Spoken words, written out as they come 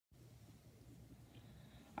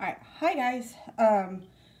Alright, hi guys.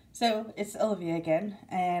 So it's Olivia again,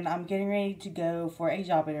 and I'm getting ready to go for a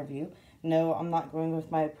job interview. No, I'm not going with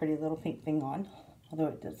my pretty little pink thing on, although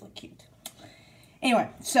it does look cute. Anyway,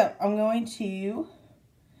 so I'm going to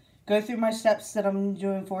go through my steps that I'm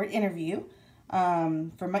doing for an interview,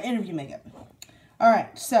 for my interview makeup.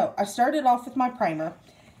 Alright, so I started off with my primer,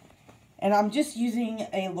 and I'm just using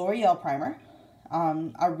a L'Oreal primer.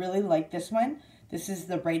 I really like this one. This is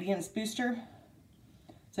the Radiance Booster.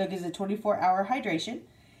 So it gives a 24-hour hydration.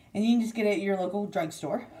 And you can just get it at your local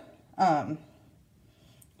drugstore. Oh,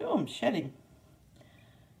 I'm shedding.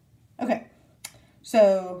 Okay.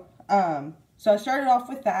 So I started off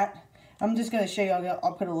with that. I'm just going to show you.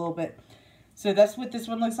 I'll put a little bit. So that's what this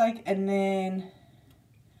one looks like. And then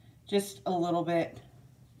just a little bit.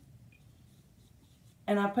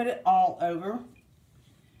 And I put it all over.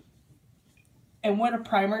 And what a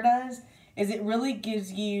primer does is it really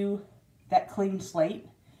gives you that clean slate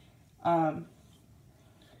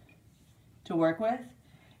to work with.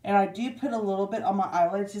 And I do put a little bit on my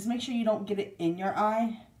eyelids. Just make sure you don't get it in your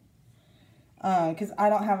eye, because I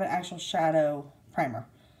don't have an actual shadow primer.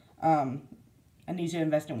 I need to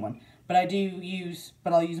invest in one, but I'll use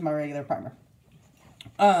my regular primer.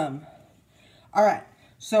 Alright,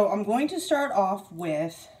 so I'm going to start off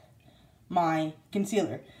with my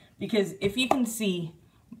concealer, because if you can see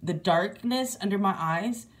the darkness under my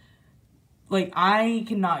eyes, like, I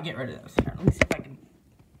cannot get rid of those. Here, let me see if I can.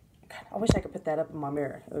 God, I wish I could put that up in my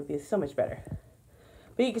mirror. It would be so much better.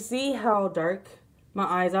 But you can see how dark my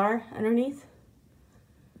eyes are underneath.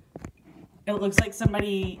 It looks like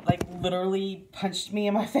somebody, like, literally punched me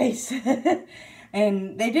in my face.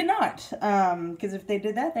 And they did not. Because if they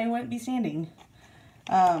did that, they wouldn't be standing.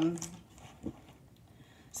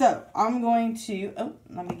 So, I'm going to,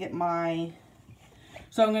 let me get my,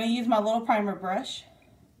 so I'm going to use my little primer brush.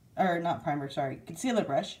 Or not primer, sorry, concealer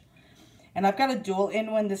brush. And I've got a dual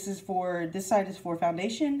end one. This side is for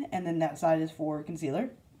foundation, and then that side is for concealer.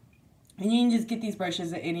 And you can just get these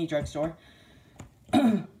brushes at any drugstore.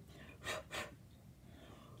 Sorry.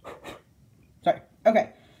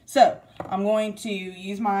 Okay, so I'm going to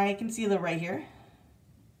use my concealer right here.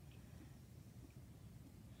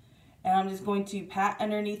 And I'm just going to pat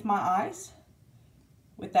underneath my eyes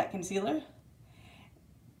with that concealer.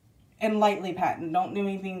 And lightly pat, and don't do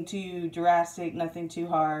anything too drastic, nothing too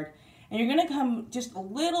hard. And you're gonna come just a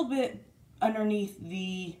little bit underneath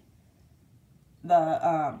the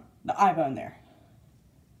eye bone there.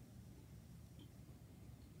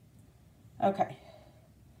 Okay.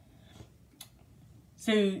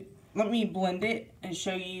 So let me blend it and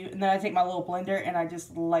show you. And then I take my little blender and I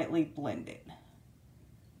just lightly blend it.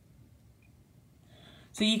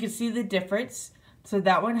 So you can see the difference. So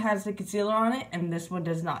that one has the concealer on it, and this one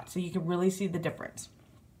does not. So you can really see the difference.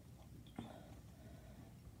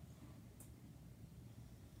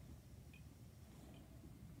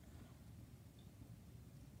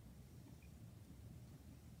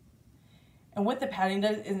 And what the patting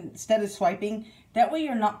does, instead of swiping, that way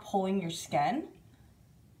you're not pulling your skin.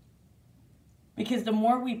 Because the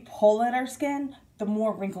more we pull at our skin, the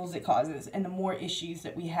more wrinkles it causes, and the more issues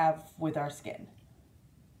that we have with our skin.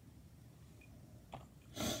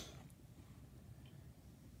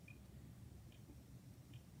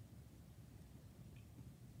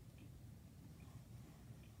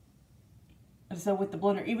 So with the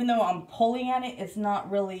blender, even though I'm pulling at it, it's not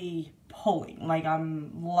really pulling. Like,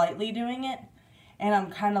 I'm lightly doing it, and I'm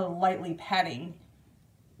kind of lightly patting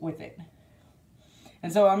with it.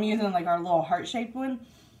 And so I'm using like our little heart-shaped one,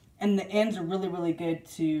 and the ends are really, really good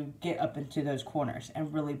to get up into those corners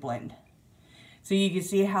and really blend. So you can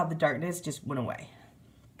see how the darkness just went away.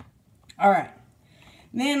 Alright,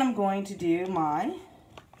 then I'm going to do my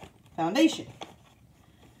foundation.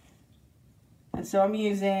 And so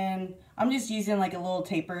I'm just using like a little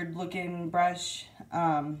tapered looking brush.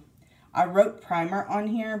 I wrote primer on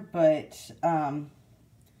here, but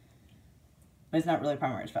it's not really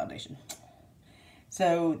primer, it's foundation.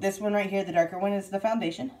 So this one right here, the darker one, is the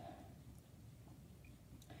foundation.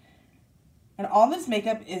 And all this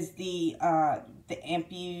makeup is the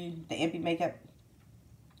Ampy makeup.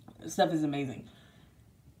 Stuff is amazing.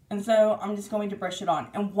 And so I'm just going to brush it on.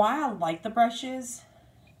 And why I like the brushes,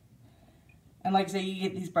 and like I say, you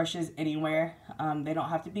get these brushes anywhere. They don't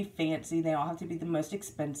have to be fancy. They don't have to be the most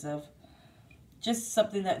expensive. Just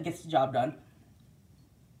something that gets the job done.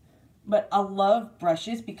 But I love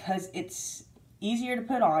brushes because it's easier to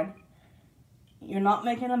put on. You're not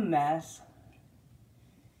making a mess.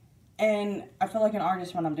 And I feel like an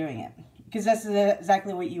artist when I'm doing it. Because that's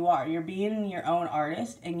exactly what you are. You're being your own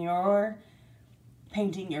artist, and you're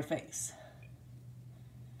painting your face.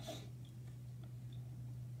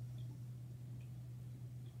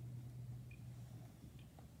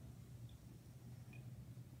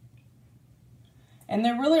 And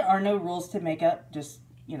there really are no rules to makeup, just,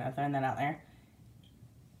 you know, throwing that out there.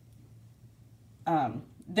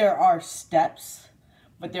 There are steps,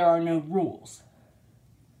 but there are no rules.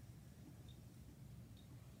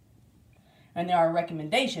 And there are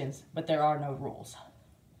recommendations, but there are no rules.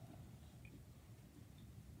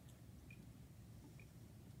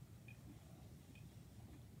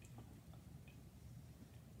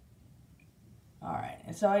 Alright,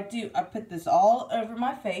 and so I put this all over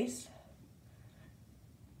my face,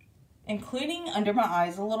 including under my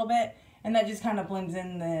eyes a little bit, and that just kind of blends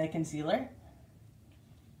in the concealer.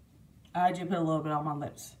 I do put a little bit on my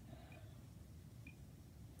lips.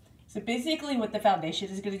 So basically what the foundation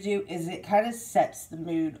is going to do is it kind of sets the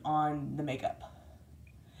mood on the makeup.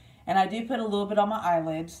 And I do put a little bit on my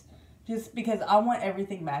eyelids just because I want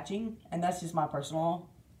everything matching, and that's just my personal,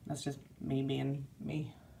 that's just me being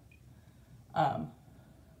me.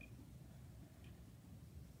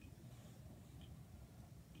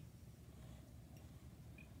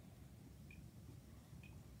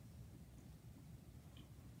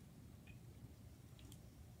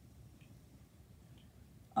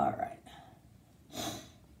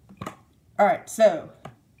 All right, so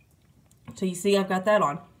you see I've got that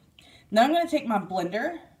on. Now I'm going to take my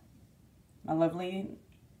blender, my lovely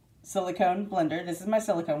silicone blender. This is my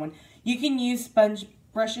silicone one. You can use sponge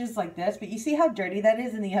brushes like this, but you see how dirty that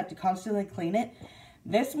is, and then you have to constantly clean it.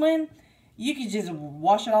 This one, you can just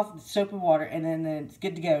wash it off with soap and water, and then it's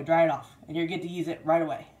good to go. Dry it off, and you're good to use it right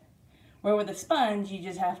away. Where with a sponge, you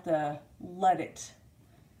just have to let it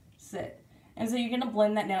sit. And so you're going to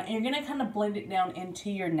blend that down, and you're going to kind of blend it down into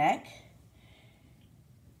your neck.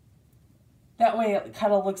 That way it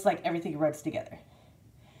kind of looks like everything runs together.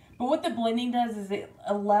 But what the blending does is it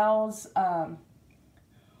allows,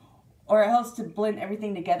 or it helps to blend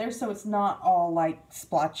everything together so it's not all like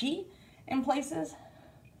splotchy in places.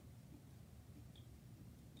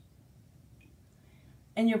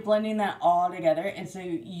 And you're blending that all together, and so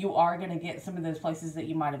you are going to get some of those places that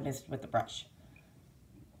you might have missed with the brush.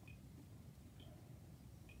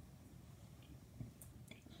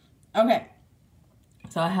 Okay.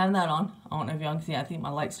 So I have that on. I don't know if y'all can see. I think my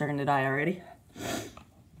light's starting to die already.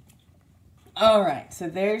 Alright, so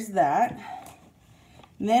there's that.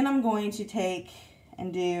 Then I'm going to take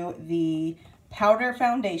and do the powder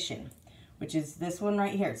foundation, which is this one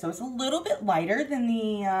right here. So it's a little bit lighter than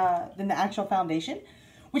the actual foundation,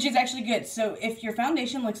 which is actually good. So if your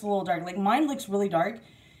foundation looks a little dark, like mine looks really dark,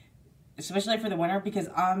 especially for the winter because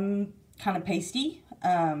I'm kind of pasty.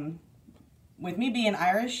 With me being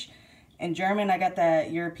Irish and German, I got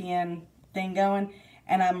that European thing going,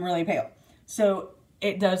 and I'm really pale. So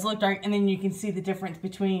it does look dark, and then you can see the difference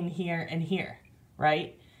between here and here,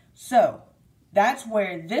 right? So that's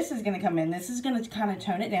where this is going to come in. This is going to kind of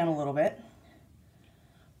tone it down a little bit.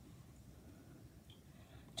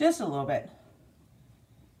 Just a little bit.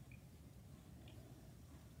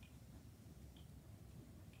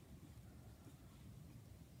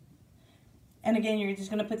 And again, you're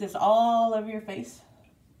just going to put this all over your face.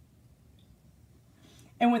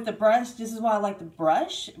 And with the brush, this is why I like the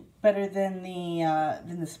brush better than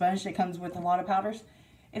the sponge that comes with a lot of powders,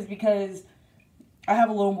 is because I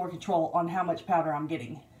have a little more control on how much powder I'm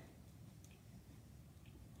getting.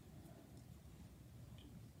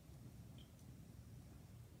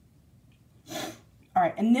 All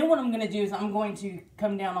right, and then what I'm going to do is I'm going to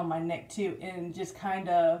come down on my neck too and just kind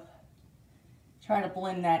of try to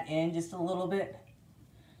blend that in just a little bit.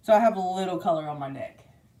 So I have a little color on my neck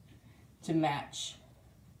to match,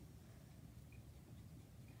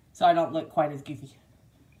 so I don't look quite as goofy.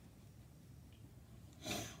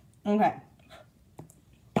 Okay.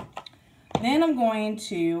 Then I'm going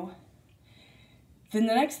to, then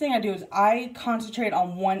the next thing I do is I concentrate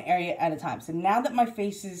on one area at a time. So now that my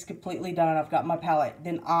face is completely done and I've got my palette,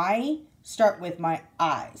 then I start with my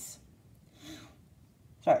eyes.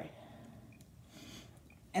 Sorry.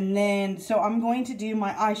 And then, so I'm going to do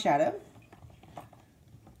my eyeshadow.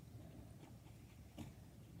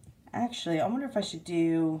 Actually, I wonder if I should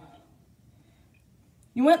do,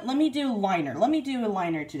 you know what, let me do liner. Let me do a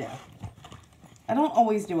liner today. I don't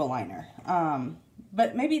always do a liner,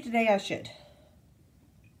 but maybe today I should.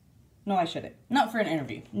 No, I shouldn't. Not for an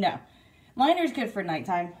interview, no. Liner is good for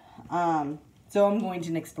nighttime, so I'm going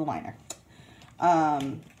to nix the liner.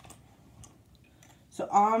 So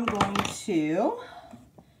I'm going to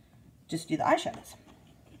just do the eyeshadows.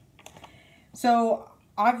 So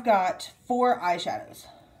I've got 4 eyeshadows.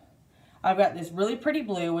 I've got this really pretty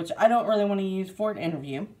blue, which I don't really want to use for an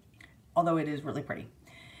interview, although it is really pretty.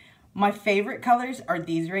 My favorite colors are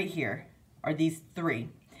these right here, are these 3.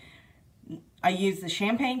 I use the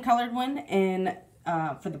champagne colored one in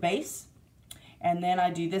for the base, And then I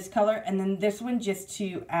do this color, and then this one just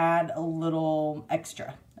to add a little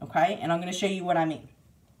extra, okay? And I'm going to show you what I mean.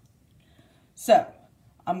 So,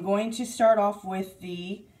 I'm going to start off with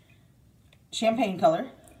the champagne color,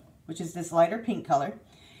 which is this lighter pink color.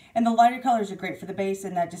 And the lighter colors are great for the base,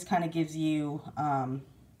 and that just kind of gives you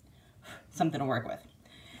something to work with.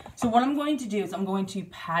 So what I'm going to do is I'm going to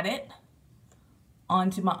pat it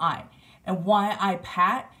onto my eye. And why I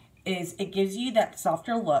pat is it gives you that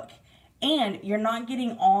softer look, and you're not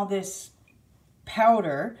getting all this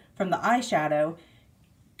powder from the eyeshadow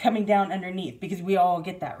coming down underneath, because we all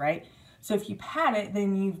get that, right? So if you pat it,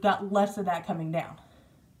 then you've got less of that coming down.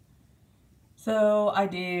 So I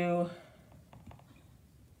do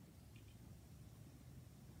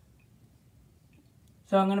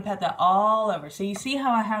So I'm going to pat that all over. So you see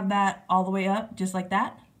how I have that all the way up, just like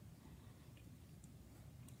that?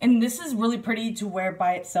 And this is really pretty to wear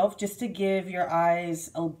by itself, just to give your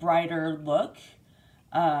eyes a brighter look.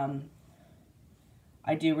 I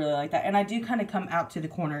do really like that. And I do kind of come out to the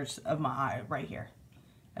corners of my eye right here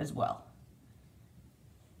as well.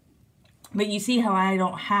 But you see how I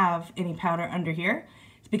don't have any powder under here?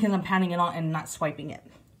 It's because I'm patting it on and not swiping it.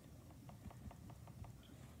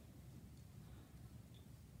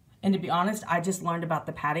 And to be honest, I just learned about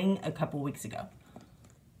the patting a couple weeks ago.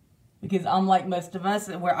 Because unlike most of us,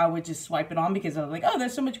 where I would just swipe it on because I was like, oh,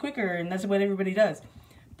 that's so much quicker, and that's what everybody does.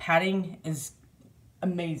 Patting is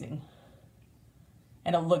amazing.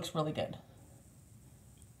 And it looks really good.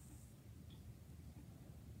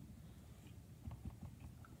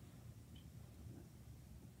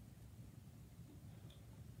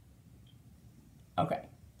 Okay.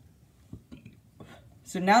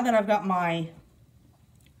 So now that I've got my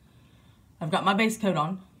base coat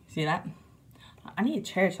on, see that? I need a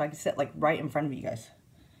chair so I can sit like right in front of you guys,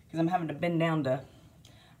 because I'm having to bend down to, I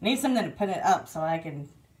need something to put it up so I can,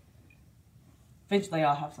 eventually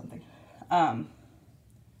I'll have something. Actually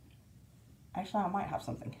I might have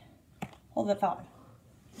something. Hold that thought.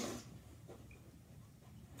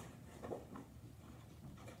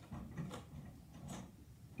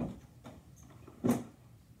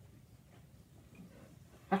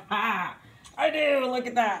 I do, look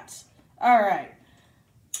at that. All right.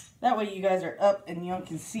 That way you guys are up and y'all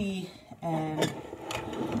can see. And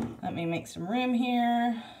let me make some room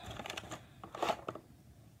here.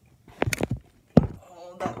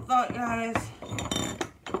 Hold that thought, guys.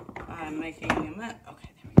 I'm making a mess.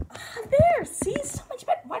 Okay, there we go. Ah, there, see, so much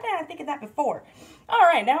better. Why didn't I think of that before? All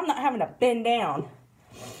right, now I'm not having to bend down.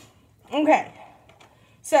 Okay,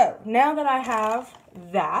 so now that I have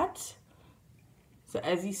that, so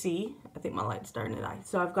as you see, I think my light's starting to die.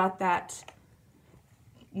 So I've got that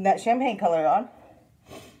champagne color on.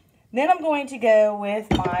 Then I'm going to go with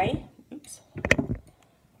my,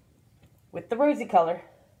 with the rosy color.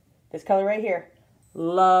 This color right here.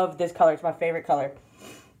 Love this color. It's my favorite color.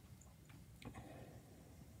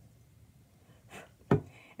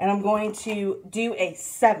 And I'm going to do a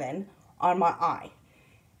 7 on my eye.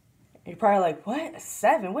 You're probably like, what? A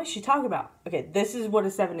 7? What is she talking about? Okay, this is what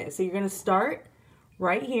a 7 is. So you're going to start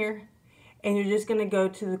right here, and you're just going to go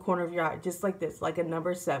to the corner of your eye, just like this, like a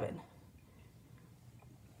number 7.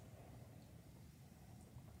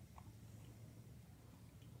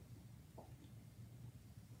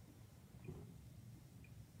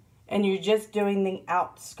 And you're just doing the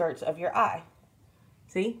outskirts of your eye.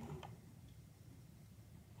 See?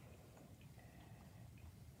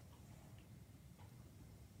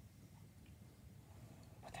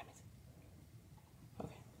 What time is it?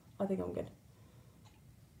 Okay, I think I'm good.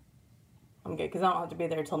 I'm good, because I don't have to be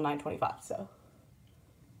there until 9:25, so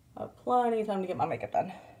I have plenty of time to get my makeup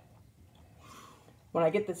done. When I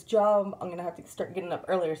get this job, I'm going to have to start getting up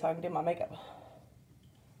earlier so I can do my makeup.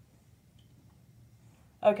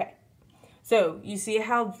 Okay, so you see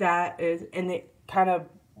how that is, and it kind of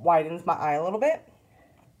widens my eye a little bit.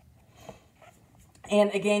 And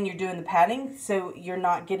again, you're doing the padding, so you're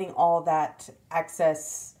not getting all that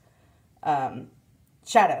excess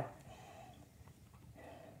shadow.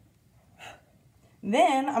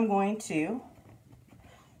 Then I'm going to,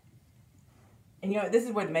 and you know, this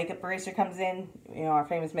is where the makeup eraser comes in, you know, our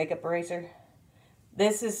famous makeup eraser.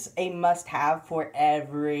 This is a must-have for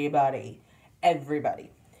everybody.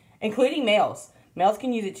 Everybody. Including males. Males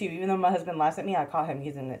can use it too, even though my husband laughs at me. I caught him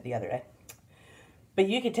using it the other day. But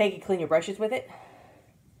you can take and clean your brushes with it.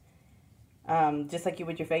 Just like you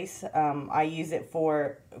would your face. I use it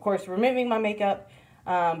for, of course, removing my makeup.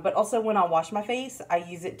 But also when I wash my face, I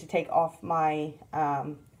use it to take off my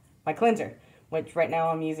my cleanser, which right now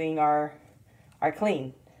I'm using our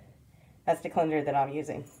Clean. That's the cleanser that I'm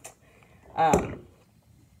using.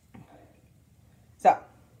 So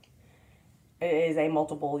It is a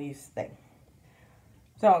multiple use thing.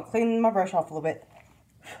 So I'll clean my brush off a little bit.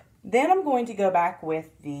 Then I'm going to go back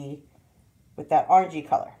with that orangey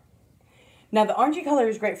color. Now the orangey color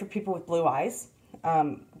is great for people with blue eyes.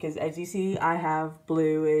 Because as you see, I have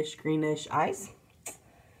bluish, greenish eyes.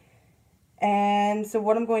 And so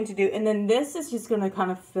what I'm going to do, and then this is just going to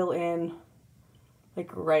kind of fill in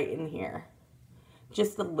like right in here.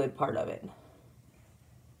 Just the lid part of it.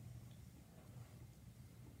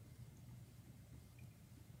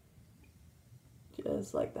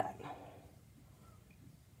 Just like that.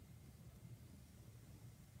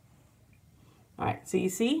 Alright, so you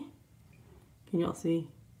see? Can you all see?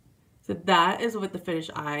 So that is what the finished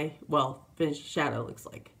eye, well, finished shadow looks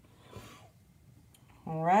like.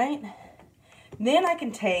 Alright. Then I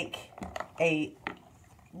can take a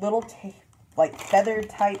little like feather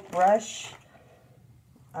type brush.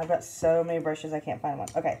 I've got so many brushes I can't find one.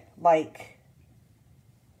 Okay, like,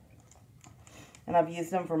 and I've used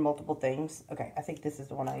them for multiple things. Okay, I think this is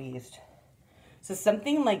the one I used. So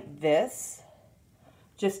something like this,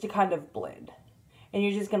 just to kind of blend. And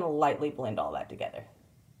you're just going to lightly blend all that together.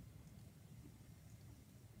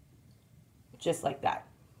 Just like that.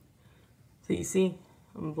 So you see,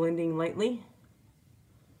 I'm blending lightly.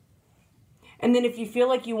 And then if you feel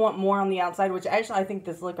like you want more on the outside, which actually I think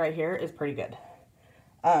this look right here is pretty good.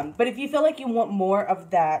 But if you feel like you want more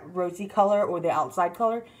of that rosy color or the outside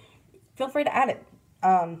color, feel free to add it.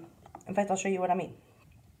 In fact, I'll show you what I mean.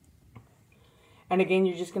 And again,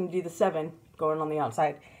 you're just going to do the 7 going on the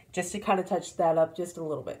outside, just to kind of touch that up just a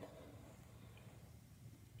little bit.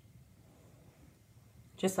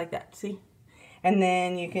 Just like that, see? And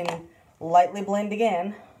then you can lightly blend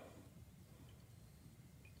again.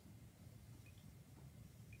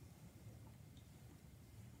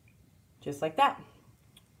 Just like that.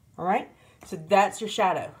 All right, so that's your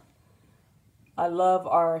shadow. I love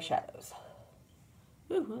our shadows.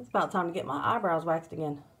 Ooh, it's about time to get my eyebrows waxed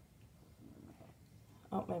again.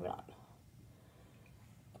 Oh, maybe not.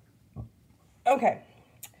 Okay,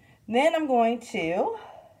 then I'm going to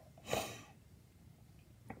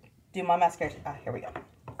do my mascara. Ah, here we go.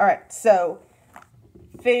 All right, so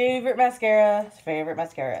favorite mascara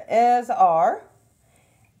is our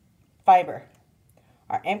Fiber.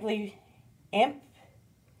 Our Ampli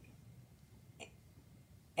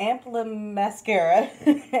Mascara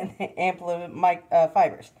and Ampli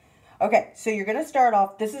Fibers. Okay, so you're going to start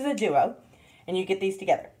off, this is a duo, and you get these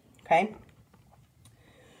together, okay?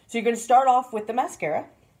 So you're going to start off with the mascara.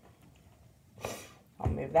 I'll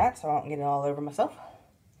move that so I don't get it all over myself.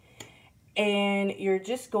 And you're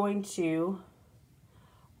just going to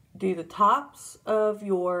do the tops of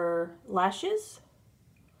your lashes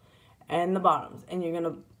and the bottoms. And you're going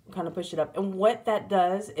to kind of push it up. And what that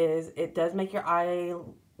does is it does make your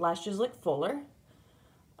eyelashes look fuller.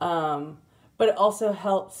 But it also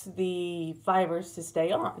helps the fibers to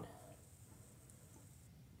stay on.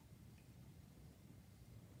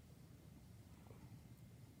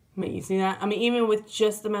 I mean, you see that? I mean, even with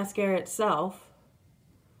just the mascara itself,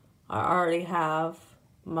 I already have,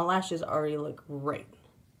 my lashes already look great.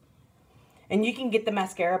 And you can get the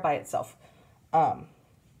mascara by itself.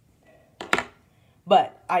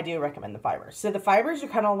 But I do recommend the fibers. So the fibers are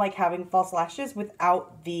kind of like having false lashes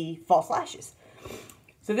without the false lashes.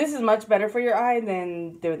 So this is much better for your eye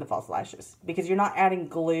than doing the false lashes, because you're not adding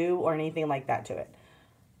glue or anything like that to it.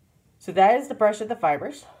 So that is the brush of the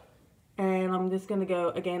fibers. And I'm just going to go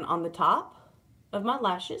again on the top of my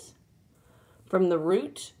lashes, from the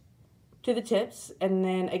root to the tips, and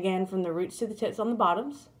then again from the roots to the tips on the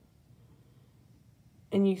bottoms.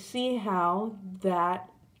 And you see how that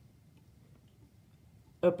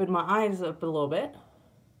opened my eyes up a little bit.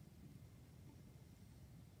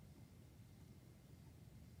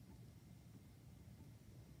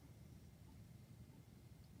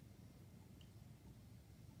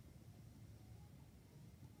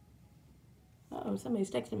 Uh-oh, somebody's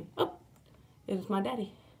texting me. Oh, it was my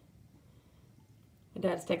daddy. My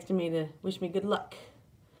dad's texting me to wish me good luck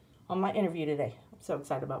on my interview today. I'm so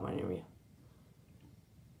excited about my interview.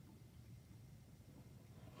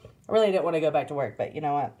 I really didn't want to go back to work, but you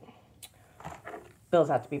know what? Bills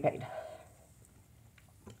have to be paid.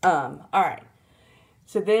 All right.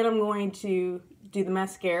 So then I'm going to do the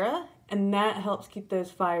mascara, and that helps keep those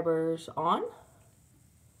fibers on.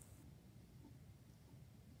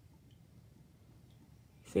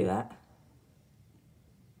 See that?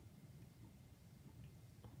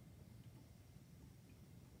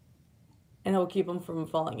 And it will keep them from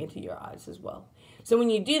falling into your eyes as well. So when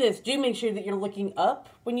you do this, do make sure that you're looking up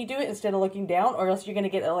when you do it instead of looking down, or else you're going to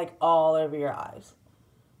get it like all over your eyes.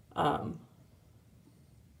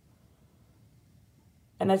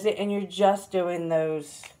 And that's it. And you're just doing the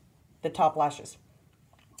top lashes.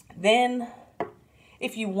 Then,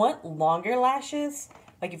 if you want longer lashes,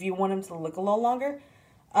 like if you want them to look a little longer,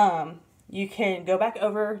 you can go back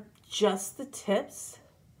over just the tips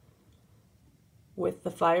with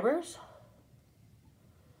the fibers.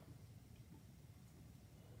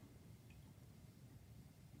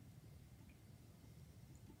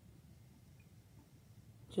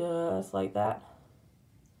 Just like that.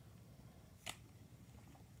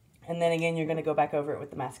 And then again, you're going to go back over it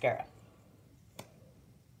with the mascara.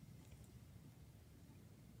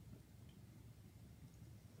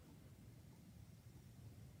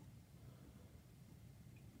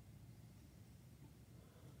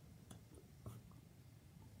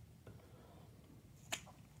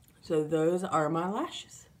 So those are my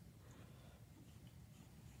lashes.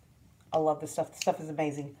 I love this stuff. This stuff is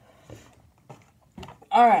amazing.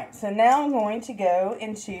 All right, so now I'm going to go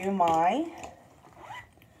into my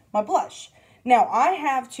blush. Now, I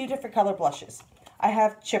have two different color blushes. I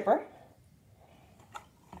have Chipper,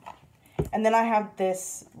 and then I have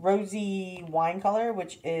this rosy wine color,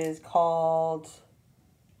 which is called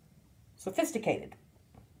Sophisticated.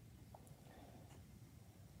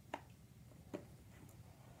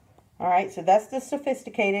 All right, so that's the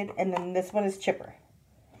Sophisticated, and then this one is Chipper.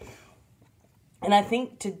 And I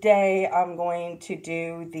think today I'm going to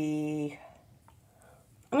do the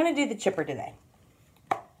Chipper today.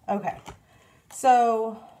 Okay,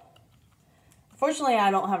 so fortunately I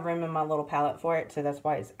don't have room in my little palette for it, so that's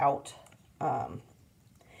why it's out.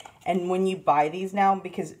 And when you buy these now,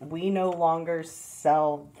 because we no longer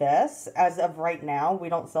sell this, as of right now, we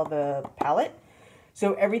don't sell the palette.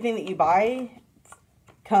 So everything that you buy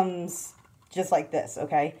comes just like this,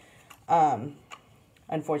 okay?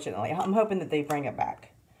 Unfortunately, I'm hoping that they bring it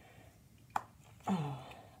back.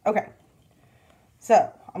 Okay,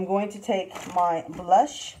 so I'm going to take my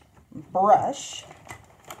blush brush,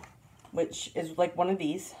 which is like one of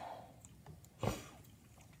these.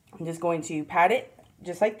 I'm just going to pat it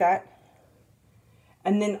just like that.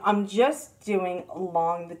 And then I'm just doing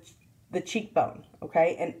along the cheekbone,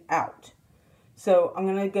 okay, and out. So I'm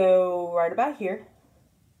going to go right about here.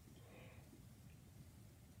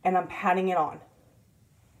 And I'm patting it on.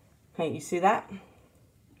 Okay, you see that?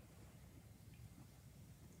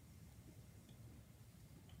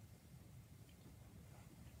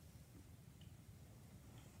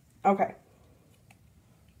 Okay.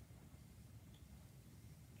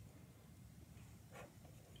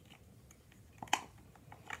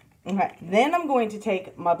 Okay, then I'm going to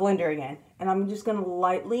take my blender again, and I'm just going to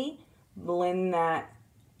lightly blend that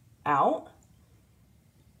out.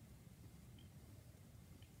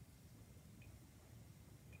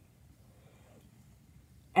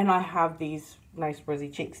 And I have these nice rosy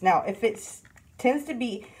cheeks. Now, if it tends to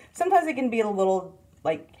be, sometimes it can be a little,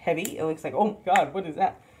 like, heavy. It looks like, oh my God, what is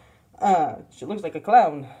that? She looks like a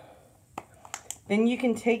clown. Then you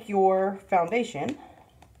can take your foundation.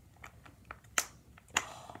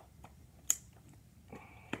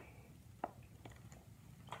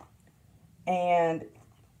 And,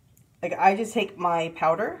 like, I just take my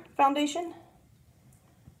powder foundation.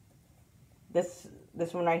 This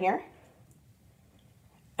one right here.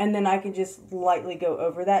 And then I can just lightly go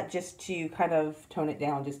over that just to kind of tone it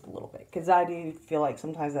down just a little bit. Because I do feel like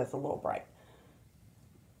sometimes that's a little bright.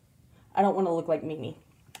 I don't want to look like Mimi.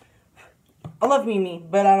 I love Mimi,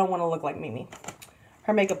 but I don't want to look like Mimi.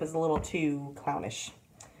 Her makeup is a little too clownish.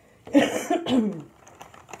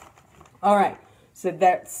 Alright, so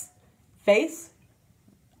that's face,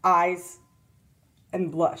 eyes,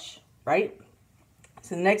 and blush, right?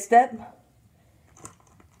 So the next step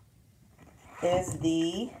is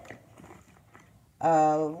the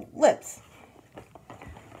lips.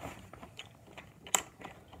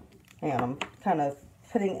 And I'm kind of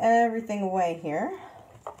putting everything away here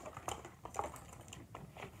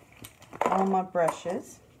on my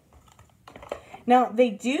brushes. Now,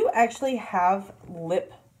 they do actually have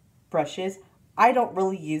lip brushes. I don't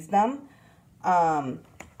really use them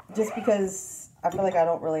just because I feel like I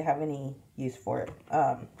don't really have any use for it.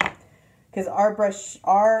 Because our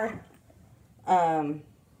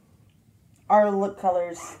lip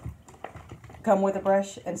colors come with a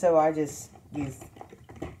brush, and so I just use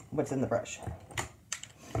what's in the brush.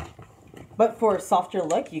 But for a softer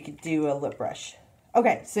look, you could do a lip brush.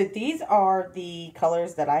 Okay, so these are the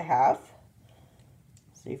colors that I have.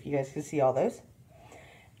 See if you guys can see all those.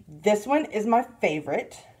 This one is my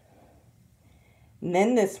favorite. And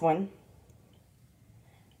then this one.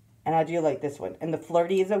 And I do like this one. And the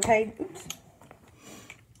Flirty is okay. Oops.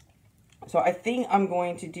 So I think I'm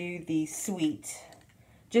going to do the Sweet.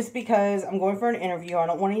 Just because I'm going for an interview. I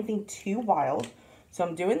don't want anything too wild. So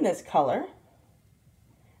I'm doing this color,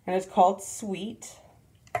 and it's called Sweet.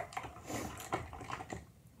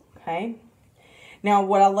 Okay. Now,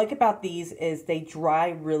 what I like about these is they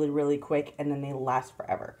dry really, really quick, and then they last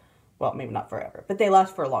forever. Well, maybe not forever, but they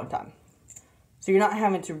last for a long time. So you're not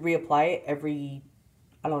having to reapply it every,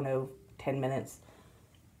 I don't know, 10 minutes.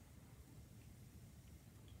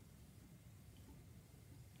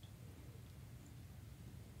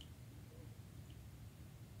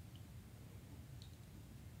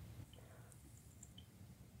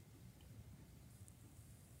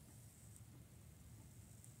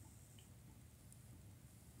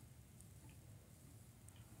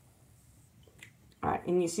 All right,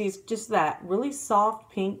 and you see it's just that really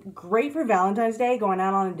soft pink, great for Valentine's Day, going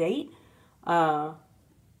out on a date. I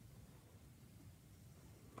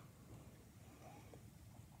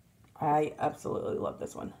absolutely love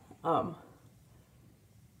this one.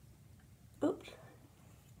 Oops.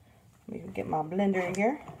 Let me get my blender in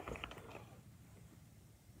here.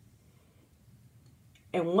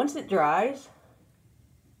 And once it dries,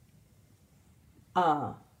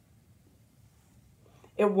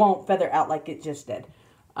 it won't feather out like it just did.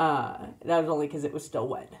 That was only because it was still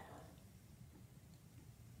wet.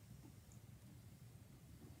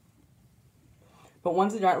 But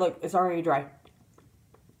once it dries, look, it's already dry.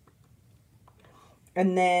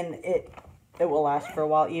 And then it will last for a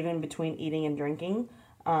while, even between eating and drinking.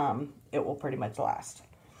 It will pretty much last.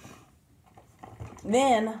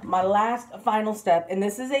 Then, my last final step, and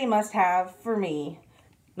this is a must-have for me.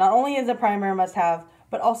 Not only is a primer a must-have,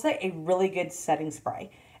 but also a really good setting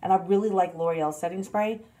spray. And I really like L'Oreal setting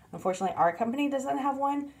spray. Unfortunately, our company doesn't have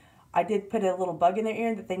one. I did put a little bug in their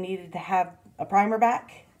ear that they needed to have a primer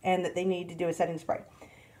back and that they need to do a setting spray.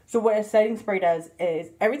 So what a setting spray does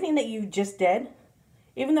is everything that you just did,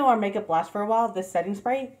 even though our makeup lasts for a while, this setting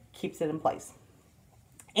spray keeps it in place.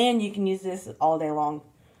 And you can use this all day long,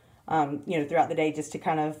 you know, throughout the day, just to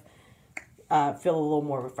kind of feel a little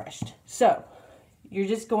more refreshed. So you're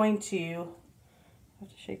just going to, I have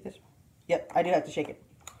to shake this. Yep, I do have to shake it.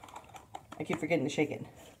 I keep forgetting to shake it.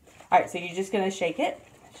 All right, so you're just going to shake it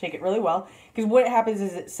really well, because what happens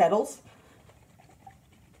is it settles.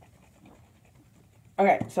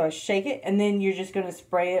 Okay, so I shake it, and then you're just going to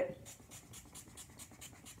spray it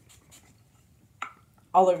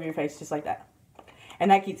all over your face, just like that. And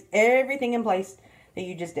that keeps everything in place that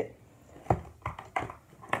you just did.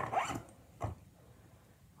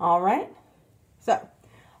 All right. So, I'll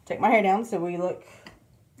take my hair down so we look.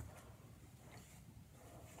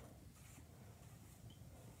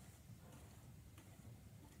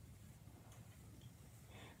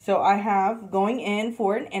 So, I have going in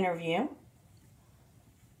for an interview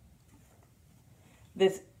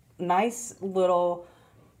this nice little,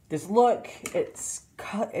 this look. It's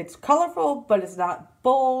colorful, but it's not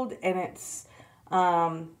bold, and it's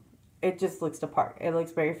it just looks the part. It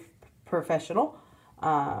looks very professional.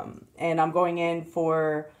 And I'm going in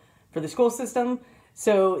for the school system,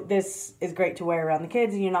 so this is great to wear around the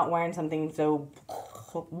kids, and you're not wearing something so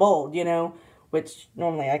bold, you know, which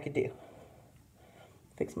normally I could do.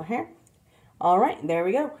 Fix my hair. All right, there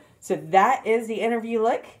we go. So that is the interview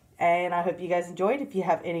look, and I hope you guys enjoyed. If you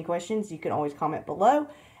have any questions, you can always comment below,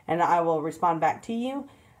 and I will respond back to you,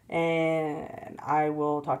 and I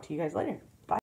will talk to you guys later.